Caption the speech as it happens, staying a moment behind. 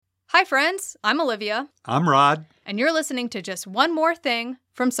Hi, friends. I'm Olivia. I'm Rod. And you're listening to Just One More Thing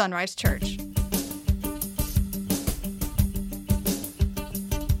from Sunrise Church.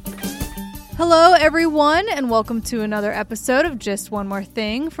 Hello, everyone, and welcome to another episode of Just One More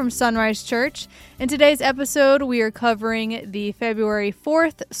Thing from Sunrise Church. In today's episode, we are covering the February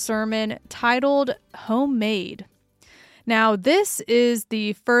 4th sermon titled Homemade. Now, this is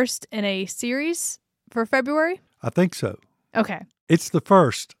the first in a series for February? I think so. Okay. It's the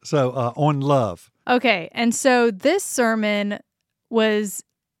first, so on love. Okay, and so this sermon was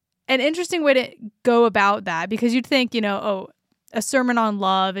an interesting way to go about that because you'd think, a sermon on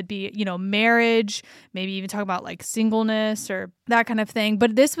love, it'd be, marriage, maybe even talk about like singleness or that kind of thing.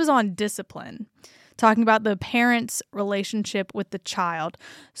 But this was on discipline, talking about the parent's relationship with the child.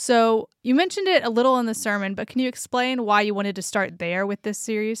 So you mentioned it a little in the sermon, but can you explain why you wanted to start there with this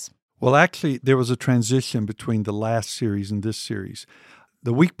series? Well, actually, there was a transition between the last series and this series.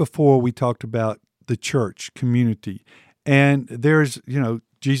 The week before, we talked about the church, community, and there's,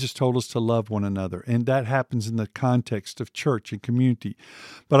 Jesus told us to love one another, and that happens in the context of church and community.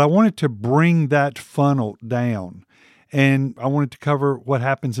 But I wanted to bring that funnel down, and I wanted to cover what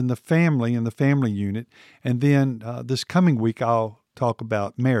happens in the family and the family unit, and then this coming week, I'll talk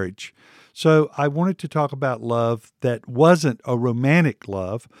about marriage. So I wanted to talk about love that wasn't a romantic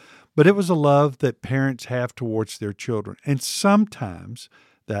love, but it was a love that parents have towards their children. And sometimes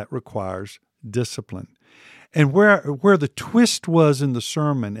that requires discipline. And where the twist was in the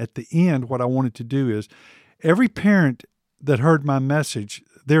sermon at the end, what I wanted to do is every parent that heard my message,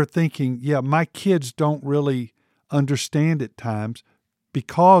 they're thinking, yeah, my kids don't really understand at times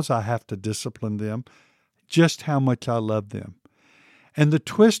because I have to discipline them just how much I love them. And the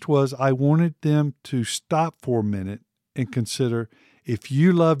twist was I wanted them to stop for a minute and consider, if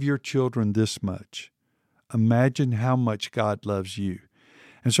you love your children this much, imagine how much God loves you.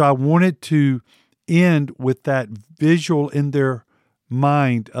 And so I wanted to end with that visual in their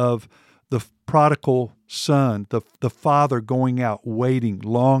mind of the prodigal son, the father going out, waiting,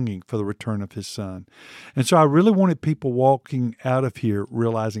 longing for the return of his son. And so I really wanted people walking out of here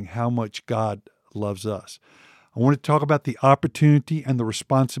realizing how much God loves us. I want to talk about the opportunity and the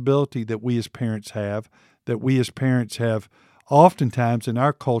responsibility that we as parents have oftentimes in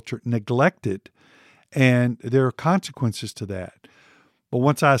our culture neglected, and there are consequences to that. But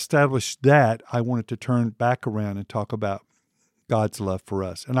once I established that, I wanted to turn back around and talk about God's love for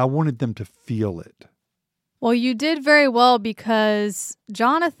us, and I wanted them to feel it. Well, you did very well because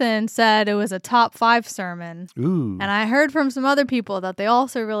Jonathan said it was a top 5 sermon. Ooh. And I heard from some other people that they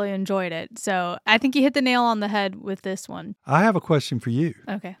also really enjoyed it. So I think you hit the nail on the head with this one. I have a question for you.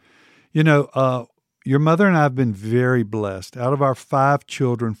 Okay. Your mother and I have been very blessed. Out of our 5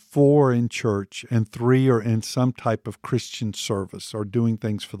 children, 4 are in church and 3 are in some type of Christian service or doing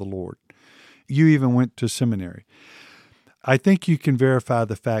things for the Lord. You even went to seminary. I think you can verify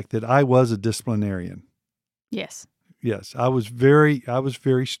the fact that I was a disciplinarian. Yes. Yes, I was very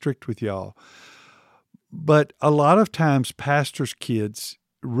strict with y'all. But a lot of times pastors' kids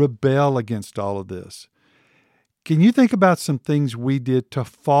rebel against all of this. Can you think about some things we did to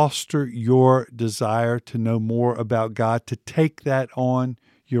foster your desire to know more about God, to take that on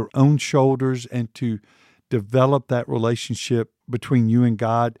your own shoulders and to develop that relationship between you and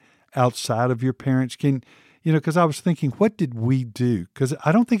God outside of your parents? Because I was thinking, what did we do? Because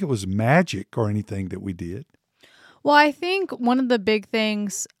I don't think it was magic or anything that we did. Well, I think one of the big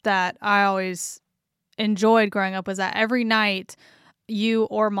things that I always enjoyed growing up was that every night you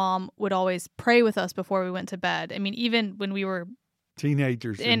or mom would always pray with us before we went to bed. I mean, even when we were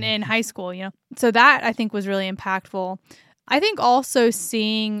teenagers in high school, So that I think was really impactful. I think also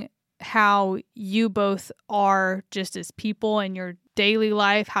seeing how you both are just as people in your daily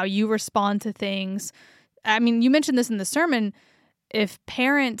life, how you respond to things. I mean, you mentioned this in the sermon. If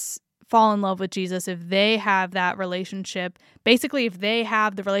parents fall in love with Jesus, if they have that relationship, basically if they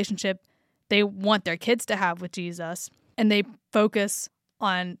have the relationship they want their kids to have with Jesus, and they focus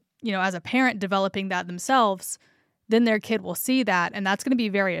on, as a parent developing that themselves, then their kid will see that, and that's going to be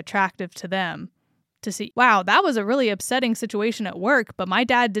very attractive to them to see, wow, that was a really upsetting situation at work, but my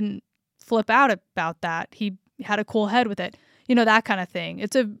dad didn't flip out about that. He had a cool head with it, that kind of thing.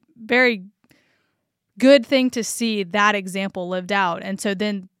 It's a very good thing to see that example lived out. And so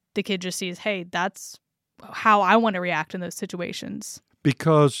then the kid just sees, hey, that's how I want to react in those situations.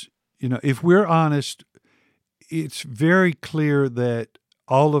 Because, if we're honest, it's very clear that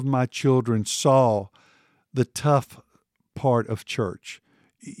all of my children saw the tough part of church.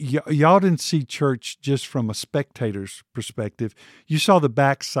 Y'all didn't see church just from a spectator's perspective. You saw the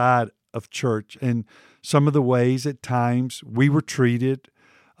backside of church and some of the ways at times we were treated,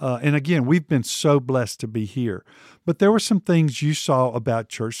 And again, we've been so blessed to be here. But there were some things you saw about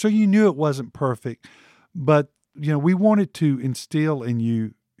church. So you knew it wasn't perfect, but we wanted to instill in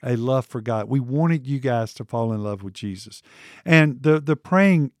you a love for God. We wanted you guys to fall in love with Jesus. And the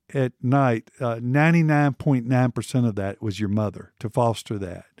praying at night, 99.9% of that was your mother to foster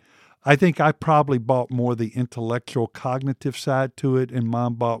that. I think I probably brought more the intellectual, cognitive side to it, and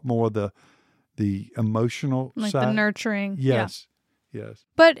Mom brought more the emotional like side. The nurturing. Yes. Yeah. Yes.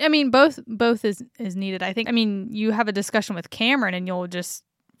 But I mean, both is needed. I think. I mean, you have a discussion with Cameron, and you'll just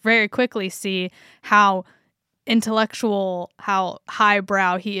very quickly see how intellectual, how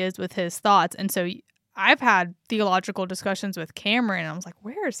highbrow he is with his thoughts. And so I've had theological discussions with Cameron, and I was like,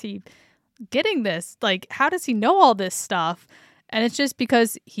 where is he getting this? Like, how does he know all this stuff? And it's just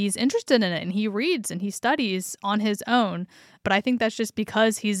because he's interested in it, and he reads and he studies on his own. But I think that's just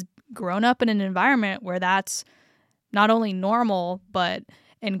because he's grown up in an environment where that's not only normal, but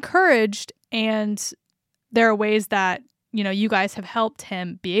encouraged. And there are ways that, you guys have helped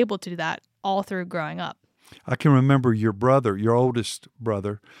him be able to do that all through growing up. I can remember your brother, your oldest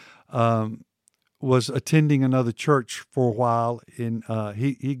brother, was attending another church for a while. And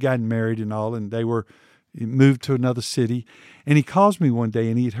he got married and all, and he moved to another city. And he calls me one day,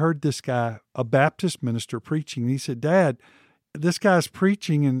 and he had heard this guy, a Baptist minister, preaching. And he said, Dad, this guy's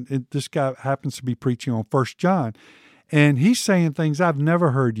preaching, and this guy happens to be preaching on 1 John. And he's saying things I've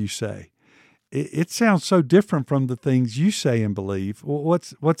never heard you say. It sounds so different from the things you say and believe. Well,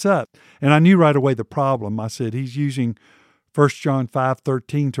 what's up? And I knew right away the problem. I said, he's using 1 John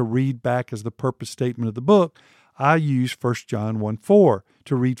 5:13 to read back as the purpose statement of the book. I use 1 John 1:4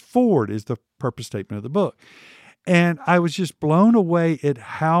 to read forward as the purpose statement of the book. And I was just blown away at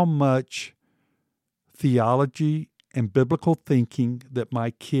how much theology and biblical thinking that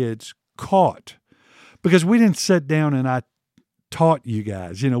my kids caught. Because we didn't sit down and I taught you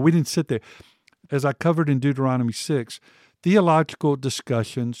guys. We didn't sit there. As I covered in Deuteronomy 6, theological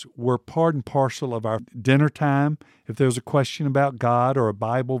discussions were part and parcel of our dinner time, if there was a question about God or a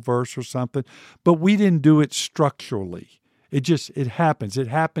Bible verse or something. But we didn't do it structurally. It happens. It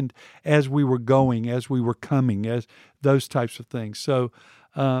happened as we were going, as we were coming, as those types of things. So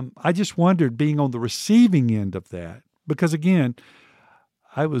I just wondered, being on the receiving end of that, because again,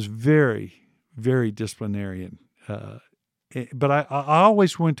 I was very, very disciplinarian. But I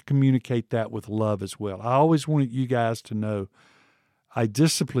always wanted to communicate that with love as well. I always wanted you guys to know I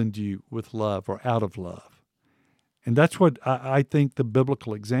disciplined you with love or out of love. And that's what I think the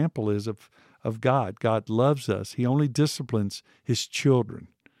biblical example is of God. God loves us. He only disciplines his children.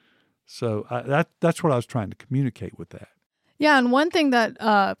 So that's what I was trying to communicate with that. Yeah, and one thing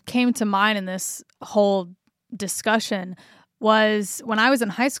that came to mind in this whole discussion was when I was in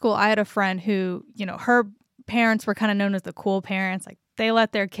high school, I had a friend who, her parents were kind of known as the cool parents. Like, they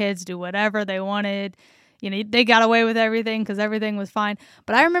let their kids do whatever they wanted. They got away with everything because everything was fine.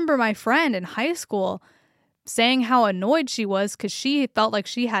 But I remember my friend in high school saying how annoyed she was because she felt like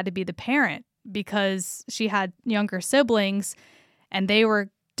she had to be the parent because she had younger siblings and they were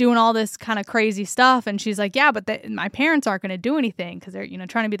doing all this kind of crazy stuff. And she's like, yeah, but my parents aren't going to do anything because they're,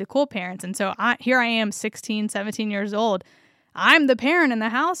 trying to be the cool parents. And so here I am, 16, 17 years old. I'm the parent in the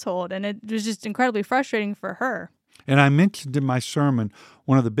household. And it was just incredibly frustrating for her. And I mentioned in my sermon,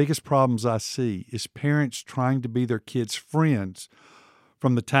 one of the biggest problems I see is parents trying to be their kids' friends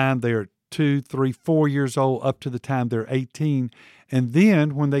from the time they're 2, 3, 4 years old up to the time they're 18. And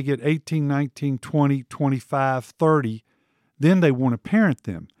then when they get 18, 19, 20, 25, 30, then they want to parent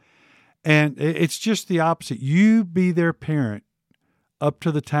them. And it's just the opposite. You be their parent up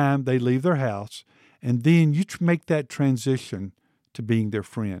to the time they leave their house, and then you make that transition to being their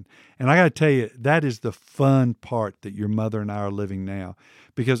friend. And I got to tell you, that is the fun part that your mother and I are living now,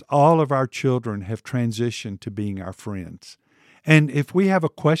 because all of our children have transitioned to being our friends. And if we have a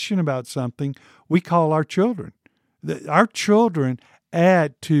question about something, we call our children. Our children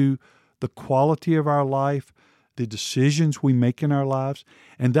add to the quality of our life, the decisions we make in our lives,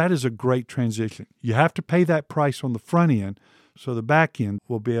 and that is a great transition. You have to pay that price on the front end so the back end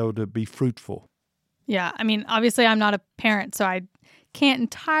will be able to be fruitful. Yeah, I mean, obviously I'm not a parent, so I can't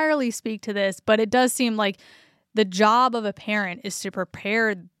entirely speak to this, but it does seem like the job of a parent is to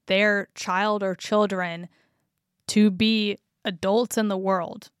prepare their child or children to be adults in the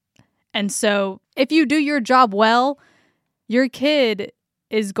world. And so if you do your job well, your kid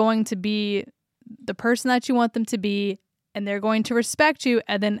is going to be the person that you want them to be, and they're going to respect you.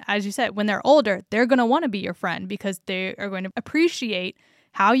 And then, as you said, when they're older, they're going to want to be your friend because they are going to appreciate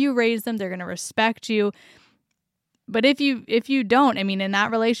how you raise them. They're going to respect you. But if you don't, I mean, and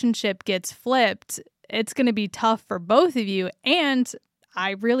that relationship gets flipped, it's going to be tough for both of you. And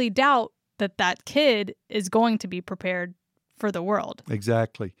I really doubt that kid is going to be prepared for the world.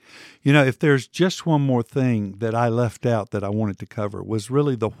 Exactly. If there's just one more thing that I left out that I wanted to cover was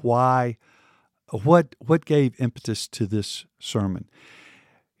really the why, what gave impetus to this sermon.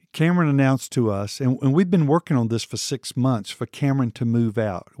 Cameron announced to us, and we've been working on this for 6 months, for Cameron to move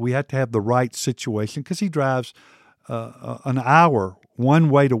out. We had to have the right situation because he drives an hour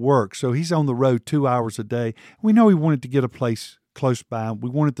one way to work. So he's on the road 2 hours a day. We know he wanted to get a place close by. We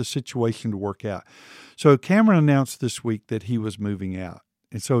wanted the situation to work out. So Cameron announced this week that he was moving out.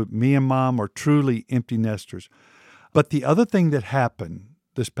 And so me and Mom are truly empty nesters. But the other thing that happened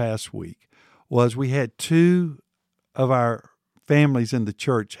this past week was we had 2 of our families in the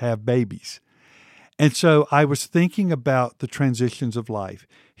church have babies. And so I was thinking about the transitions of life.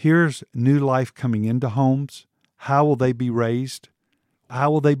 Here's new life coming into homes. How will they be raised? How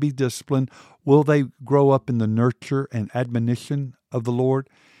will they be disciplined? Will they grow up in the nurture and admonition of the Lord?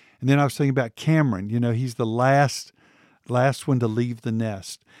 And then I was thinking about Cameron. He's the last one to leave the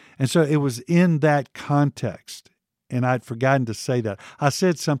nest. And so it was in that context, and I'd forgotten to say that. I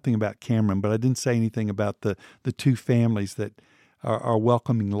said something about Cameron, but I didn't say anything about the 2 families that are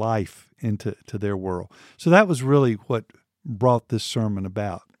welcoming life into their world. So that was really what brought this sermon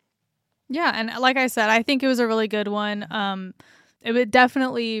about. Yeah, and like I said, I think it was a really good one. It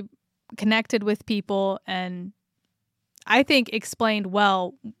definitely connected with people, and I think explained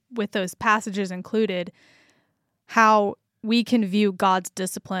well, with those passages included, how we can view God's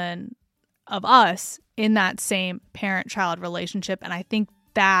discipline of us in that same parent-child relationship. And I think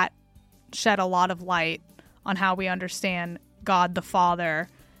that shed a lot of light on how we understand God the Father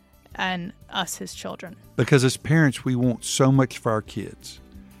and us, his children. Because as parents, we want so much for our kids,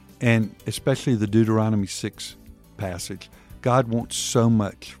 and especially the Deuteronomy 6 passage. God wants so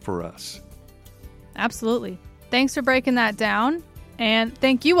much for us. Absolutely. Thanks for breaking that down. And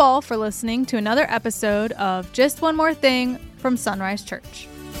thank you all for listening to another episode of Just One More Thing from Sunrise Church.